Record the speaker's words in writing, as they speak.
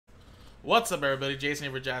What's up, everybody? Jason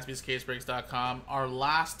here for jaspyscasebreaks.com. Our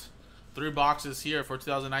last 3 boxes here for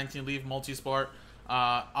 2019 Leaf Multisport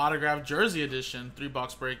autographed jersey edition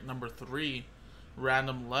 3-box break number 3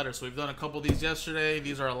 random letter. So we've done a couple of these yesterday.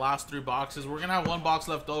 These are our last 3 boxes. We're gonna have 1 box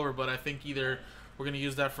left over, but I think either we're gonna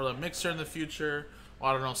use that for the mixer in the future, or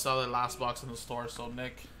I don't know, sell that last box in the store. So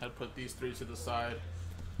Nick had put these 3 to the side,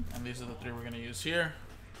 and these are the 3 we're gonna use here.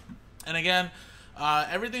 And again,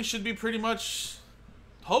 everything should be pretty much,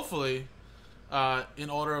 hopefully, in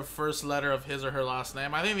order of first letter of his or her last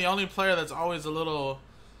name. I think the only player that's always a little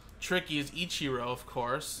tricky is Ichiro, of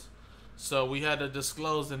course. So we had to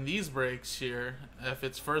disclose in these breaks here if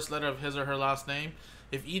it's first letter of his or her last name.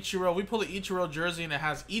 If Ichiro, we pull the Ichiro jersey and it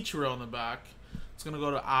has Ichiro on the back, it's going to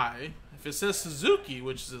go to I. If it says Suzuki,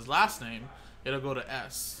 which is his last name, it'll go to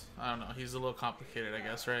S. I don't know. He's a little complicated, I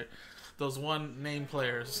guess, right? Those one name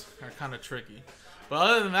players are kind of tricky. But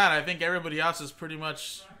other than that, I think everybody else is pretty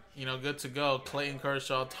much, you know, good to go. Clayton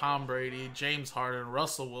Kershaw, Tom Brady, James Harden,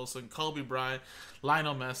 Russell Wilson, Kobe Bryant,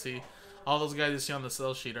 Lionel Messi. All those guys you see on the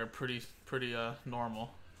sell sheet are pretty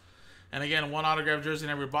normal. And again, 1 autographed jersey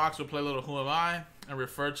in every box. We'll play a little Who Am I and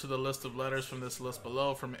refer to the list of letters from this list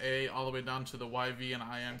below, from A all the way down to the YV and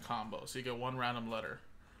IN combo. So you get 1 random letter.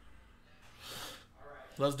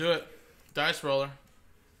 Let's do it. Dice roller.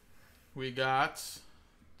 We got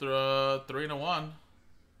 3 and a 1.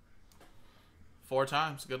 4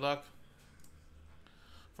 times. Good luck.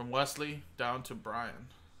 From Wesley down to Brian.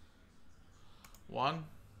 1,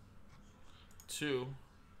 2,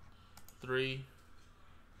 3,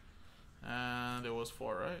 and it was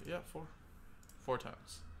 4, right? Yeah, 4. 4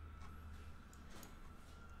 times.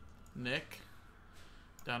 Nick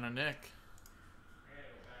down to Nick.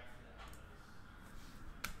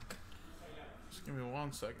 Just give me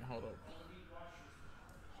 1 second. Hold up.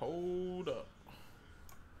 Hold up.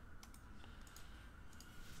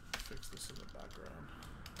 Fix this in the background.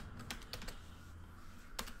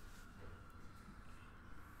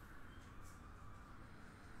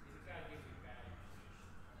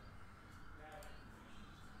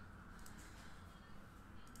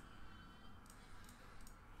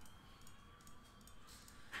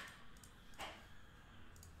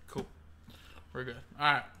 Cool. We're good.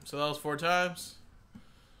 Alright, so that was 4 times.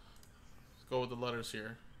 Let's go with the letters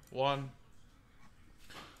here. 1,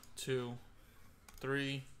 2,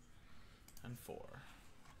 3, and 4.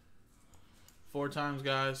 4 times,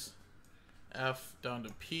 guys. F down to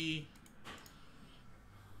P.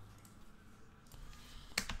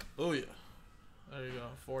 Oh yeah. There you go.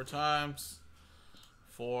 4 times.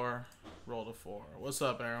 4. Roll to 4. What's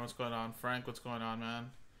up, Aaron? What's going on? Frank, what's going on,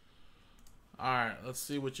 man? Alright, let's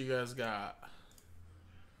see what you guys got.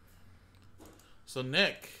 So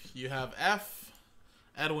Nick, you have F.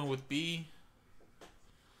 Edwin with B.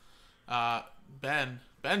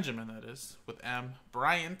 Benjamin, that is, with M.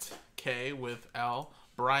 Bryant, K, with L.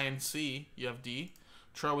 Brian, C, you have D.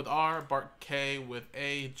 Troy with R. Bart, K, with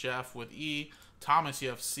A. Jeff with E. Thomas, you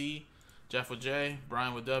have C. Jeff with J.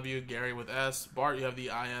 Brian with W. Gary with S. Bart, you have the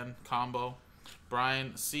IN combo.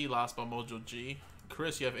 Brian, C, last by Mojo, G.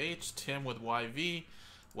 Chris, you have H. Tim with YV.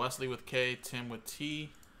 Wesley with K. Tim with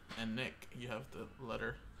T. And Nick, you have the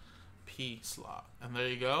letter P slot. And there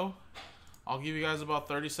you go. I'll give you guys about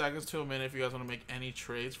 30 seconds to a minute if you guys want to make any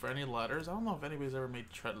trades for any letters. I don't know if anybody's ever made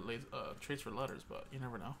trades for letters, but you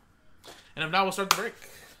never know. And if not, we'll start the break.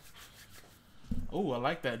 Oh, I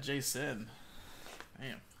like that, Jason.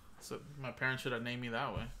 Damn. So my parents should have named me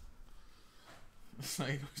that way. It's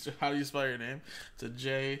like, how do you spell your name? It's a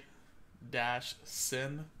J-Sin.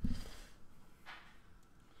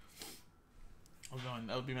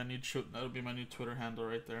 That would be my new Twitter handle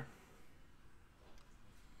right there.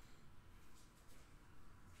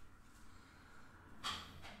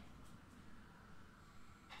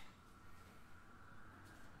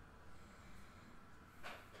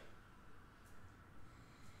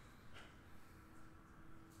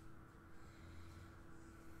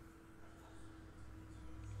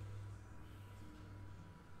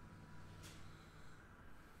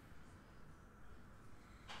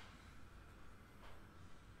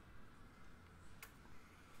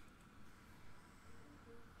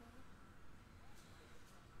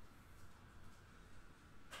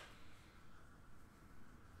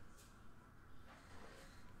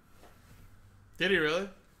 Did he really?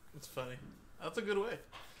 That's funny. That's a good way.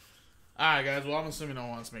 Alright, guys. Well, I'm assuming no one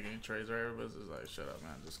wants to make any trades, right? Everybody's just like, shut up,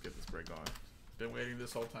 man. Just get this break going. Been waiting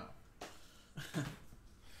this whole time.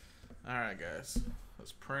 Alright, guys.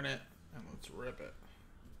 Let's print it and let's rip it.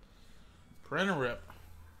 Print and rip.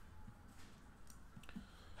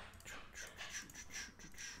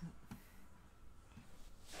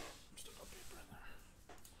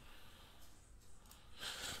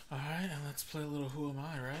 Let's play a little Who Am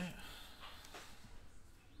I, right?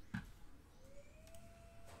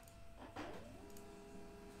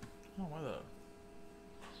 Oh, why the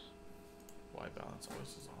white balance always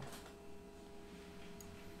is off?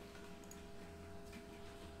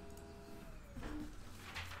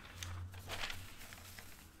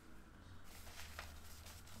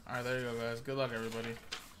 Alright, there you go, guys. Good luck, everybody.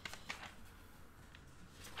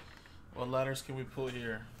 What letters can we pull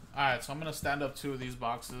here? Alright, so I'm going to stand up 2 of these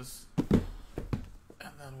boxes.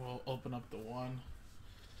 And then we'll open up the one.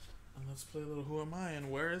 And let's play a little Who Am I?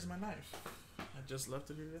 And where is my knife? I just left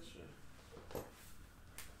it here yesterday.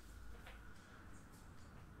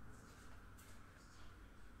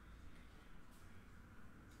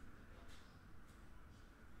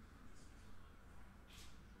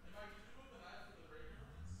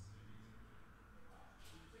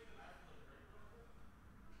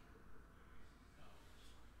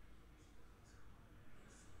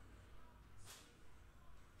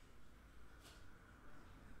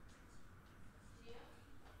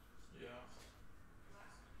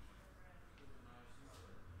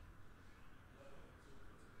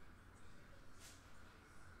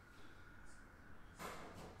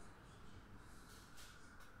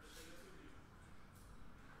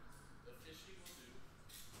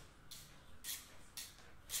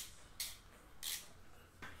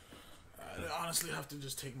 I honestly have to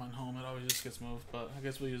just take mine home. It always just gets moved, but I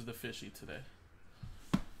guess we'll use the fishy today.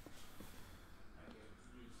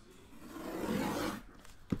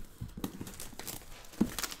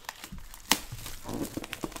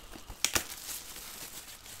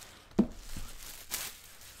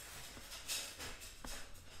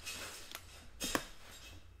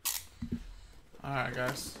 Alright,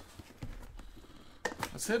 guys.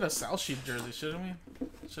 Let's hit a South Sheep jersey, shouldn't we?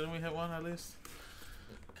 Shouldn't we hit one at least?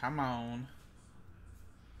 Come on.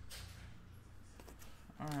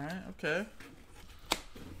 Alright, okay.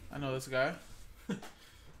 I know this guy.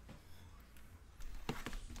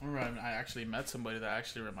 Alright, I actually met somebody that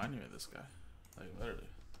actually reminded me of this guy. Like, literally.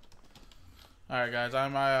 Alright, guys.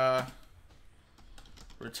 I'm a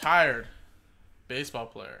retired baseball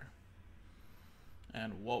player.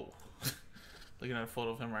 And, whoa. Looking at a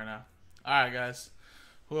photo of him right now. Alright, guys.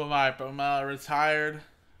 Who am I? I'm a retired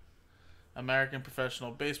American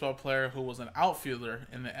professional baseball player who was an outfielder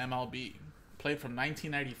in the MLB. Played from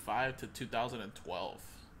 1995 to 2012.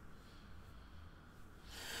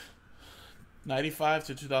 95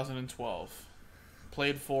 to 2012.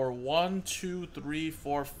 Played for 1, 2, 3,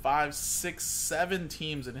 4, 5, 6, 7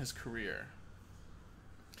 teams in his career.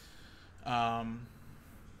 And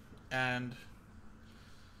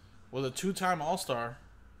was a 2-time All-Star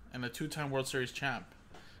and a 2-time World Series champ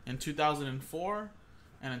in 2004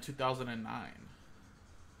 and in 2009.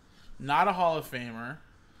 Not a Hall of Famer,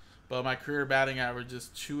 but my career batting average is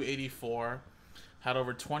 .284. Had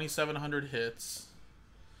over 2,700 hits.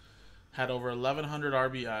 Had over 1,100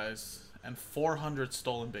 RBIs and 400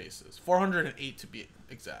 stolen bases. 408 to be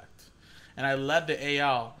exact. And I led the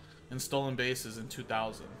AL in stolen bases in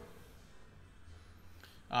 2000.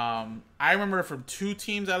 I remember from 2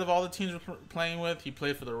 teams out of all the teams we're playing with, he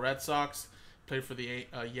played for the Red Sox, played for the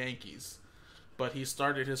Yankees. But he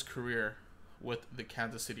started his career with the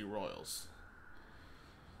Kansas City Royals.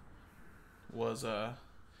 Was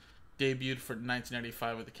debuted for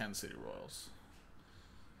 1995 with the Kansas City Royals.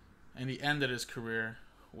 And he ended his career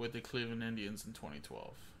with the Cleveland Indians in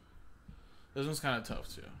 2012. This one's kind of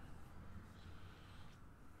tough too.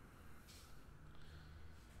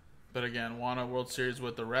 But again, won a World Series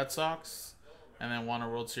with the Red Sox and then won a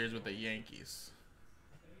World Series with the Yankees.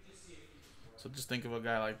 So just think of a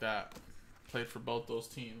guy like that. Played for both those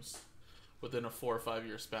teams within a 4 or 5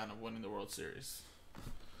 year span of winning the World Series.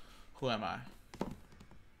 Who am I?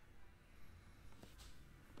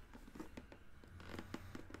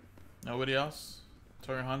 Nobody else?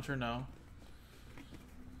 Torrey Hunter? No.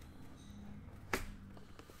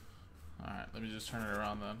 Alright, let me just turn it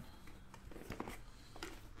around then.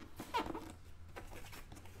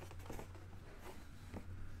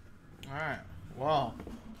 Alright, well,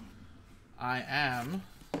 I am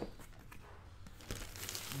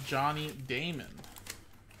Johnny Damon.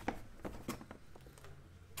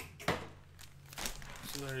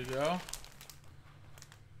 So there you go.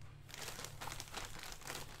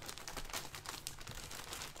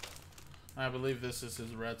 I believe this is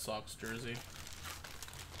his Red Sox jersey.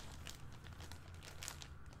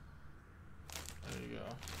 There you go.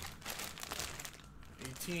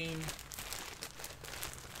 18.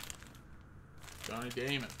 Johnny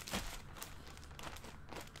Damon.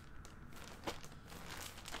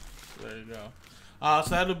 So there you go. So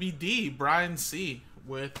that'll be D. Brian C.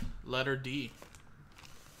 with letter D.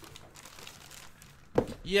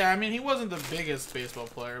 Yeah, I mean he wasn't the biggest baseball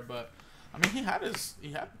player, but I mean he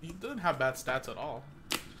didn't have bad stats at all.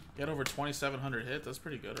 He had over 2,700 hits. That's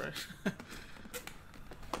pretty good, right?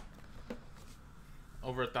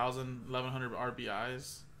 Over 1,100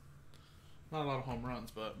 RBIs. Not a lot of home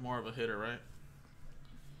runs, but more of a hitter, right?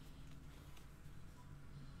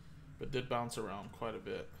 But did bounce around quite a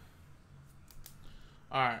bit.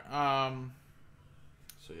 All right.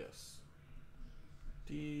 So yes,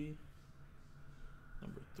 D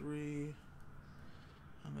number 3,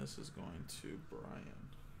 and this is going to Brian.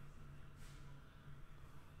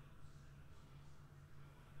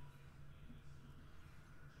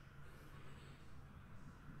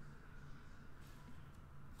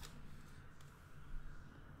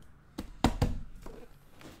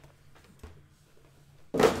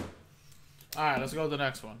 All right, let's go to the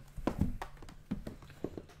next one.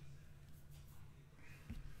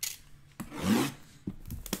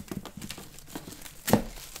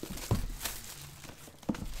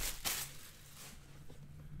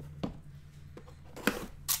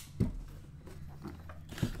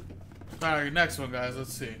 All right, next one, guys.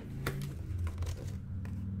 Let's see.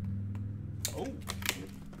 Oh.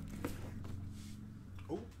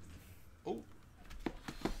 Oh. Oh.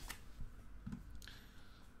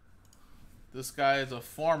 This guy is a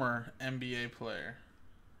former NBA player.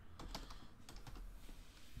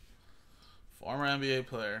 Former NBA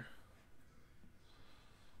player.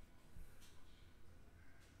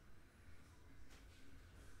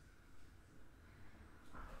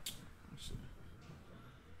 Let's see.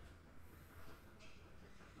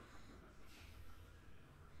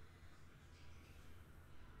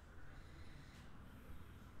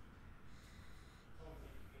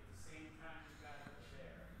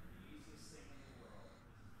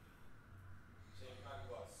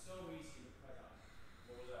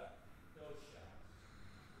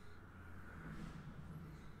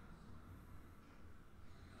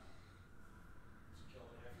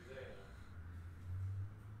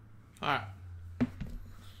 All right.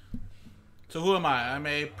 So who am I? I'm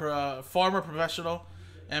a former professional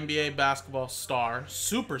NBA basketball star,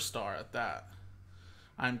 superstar at that.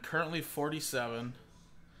 I'm currently 47.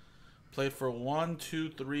 Played for 1, 2,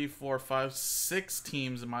 3, 4, 5, 6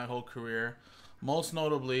 teams in my whole career. Most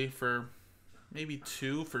notably for maybe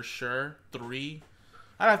 2 for sure. 3.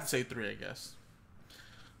 I'd have to say 3, I guess.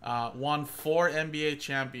 Won 4 NBA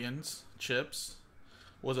championships.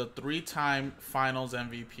 Was a 3-time Finals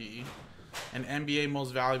MVP. An NBA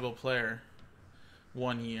Most Valuable Player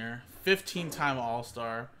 1 year. 15-time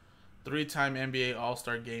All-Star. 3-time NBA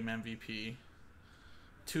All-Star Game MVP.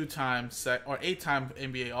 2-time 8-time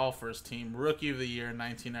NBA All-First Team. Rookie of the Year in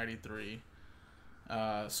 1993.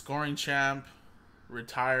 Scoring champ.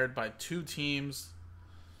 Retired by 2 teams.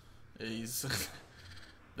 He's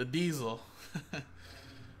the Diesel.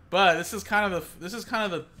 But this is kind of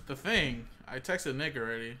the thing. I texted Nick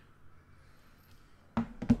already.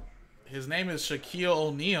 His name is Shaquille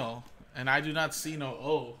O'Neal, and I do not see no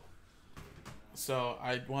O. So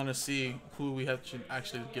I want to see who we have to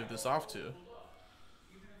actually give this off to.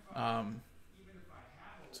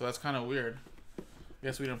 So that's kind of weird. I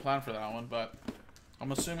guess we didn't plan for that one, but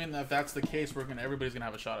I'm assuming that if that's the case, everybody's gonna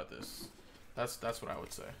have a shot at this. That's what I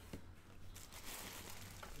would say.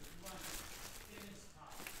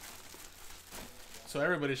 So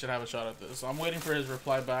everybody should have a shot at this. I'm waiting for his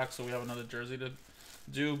reply back so we have another jersey to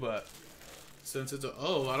do, but since it's an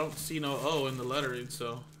O, I don't see no O in the lettering,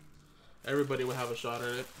 so everybody would have a shot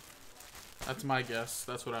at it. That's my guess.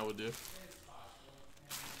 That's what I would do.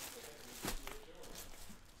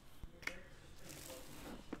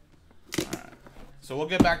 Alright. So we'll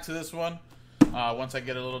get back to this one once I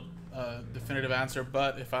get a little definitive answer,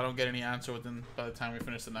 but if I don't get any answer by the time we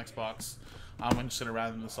finish the next box, I'm just going to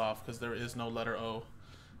random this off because there is no letter O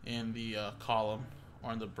in the column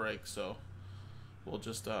or in the break, so we'll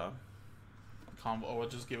just we'll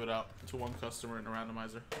just give it out to one customer in a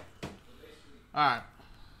randomizer. Alright.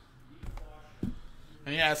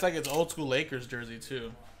 And yeah, it's like it's old school Lakers jersey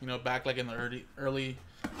too. You know, back like in the early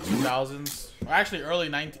 2000s. Or actually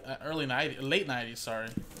late 90s, sorry.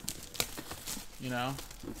 You know?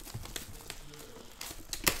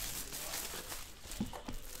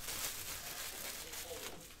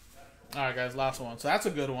 Alright, guys, last one. So that's a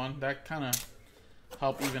good one. That kind of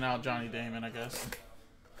helped even out Johnny Damon, I guess.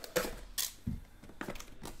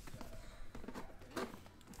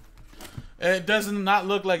 It does not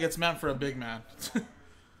look like it's meant for a big man.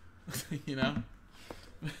 You know?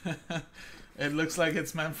 It looks like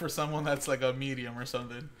it's meant for someone that's like a medium or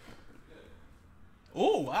something.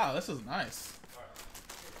 Oh, wow, this is nice.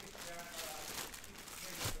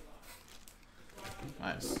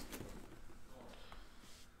 Nice.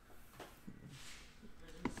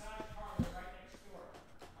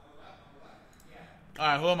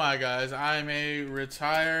 Who am I, guys? I'm a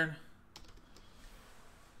retired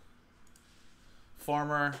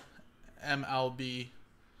former MLB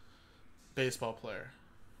baseball player.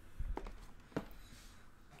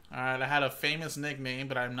 Alright, I had a famous nickname,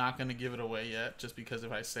 but I'm not going to give it away yet, just because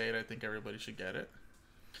if I say it, I think everybody should get it.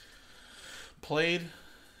 Played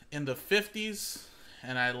in the 50s,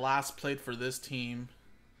 and I last played for this team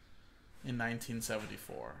in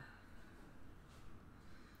 1974.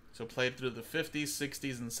 So played through the 50s,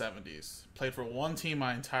 60s, and 70s. Played for one team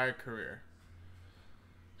my entire career.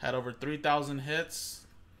 Had over 3,000 hits,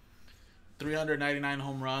 399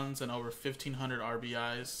 home runs, and over 1,500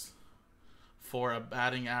 RBIs for a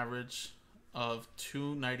batting average of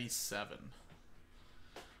 .297.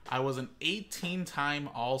 I was an 18-time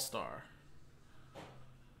All-Star,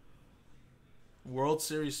 World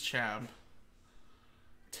Series champ,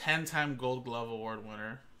 10-time Gold Glove Award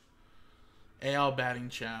winner, AL batting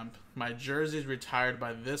champ. My jersey is retired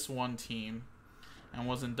by this one team and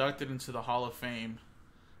was inducted into the Hall of Fame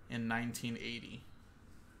in 1980.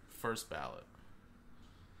 First ballot.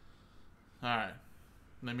 Alright.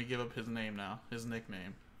 Let me give up his name now. His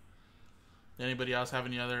nickname. Anybody else have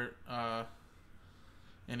any other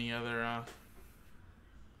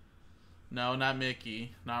no, not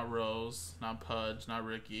Mickey, not Rose, not Pudge, not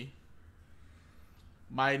Ricky.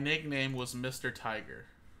 My nickname was Mr. Tiger.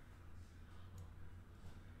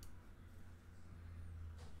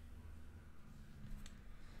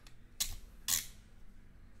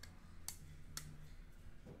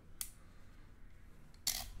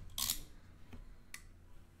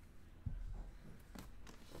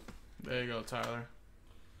 There you go, Tyler.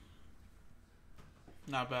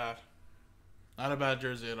 Not bad. Not a bad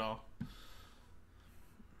jersey at all.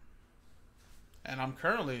 And I'm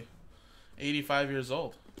currently 85 years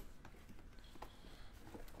old.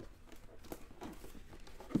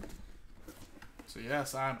 So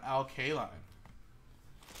yes, I'm Al Kaline.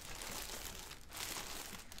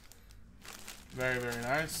 Very, very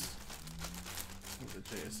nice. Move the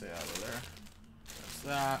JSA out of there. That's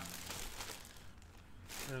that.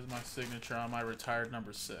 There's my signature on my retired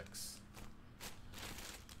number 6.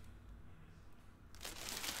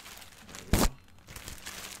 There we go.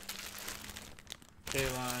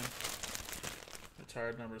 K-line.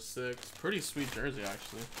 Retired number 6. Pretty sweet jersey,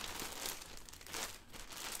 actually.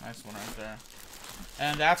 Nice one right there.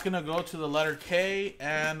 And that's going to go to the letter K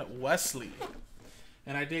and Wesley.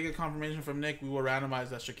 And I did get confirmation from Nick. We will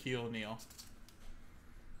randomize that Shaquille O'Neal.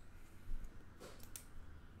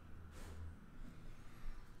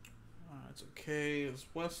 It's okay. It's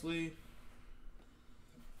Wesley.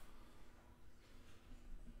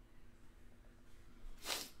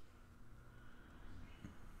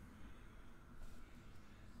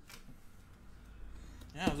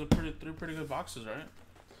 Yeah, those are three pretty good boxes, right?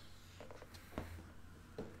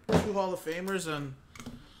 2 Hall of Famers, and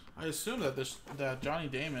I assume that Johnny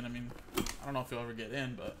Damon, I mean, I don't know if he'll ever get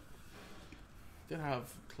in, but did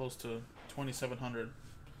have close to 2,700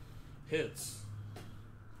 hits.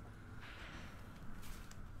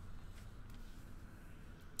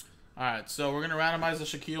 Alright, so we're going to randomize the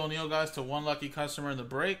Shaquille O'Neal, guys, to one lucky customer in the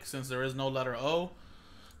break, since there is no letter O.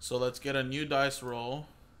 So let's get a new dice roll.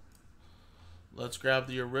 Let's grab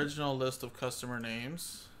the original list of customer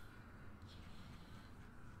names.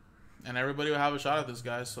 And everybody will have a shot at this,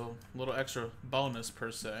 guys, so a little extra bonus, per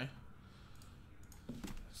se.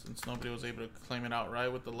 Since nobody was able to claim it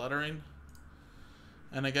outright with the lettering.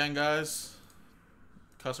 And again, guys,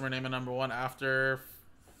 customer name at number 1 after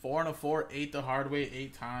 4 and a 4, 8 the hard way,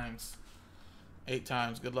 8 times. 8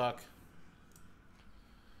 times. Good luck.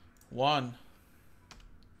 1,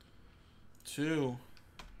 2,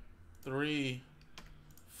 3,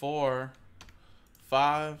 4,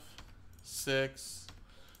 5, 6,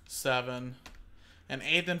 7, and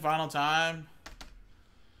 8th and final time.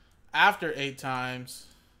 After 8 times,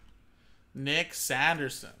 Nick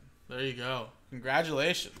Sanderson. There you go.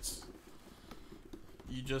 Congratulations.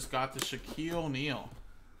 You just got the Shaquille O'Neal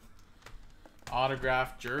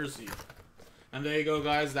autographed jersey. And there you go,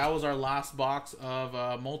 guys. That was our last box of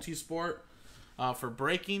Multisport for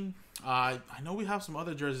breaking. I know we have some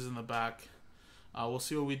other jerseys in the back. We'll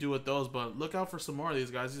see what we do with those, but look out for some more of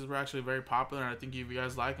these, guys. These were actually very popular, and I think if you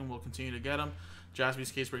guys like them, we'll continue to get them.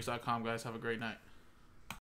 JaspysCaseBreaks.com, guys. Have a great night.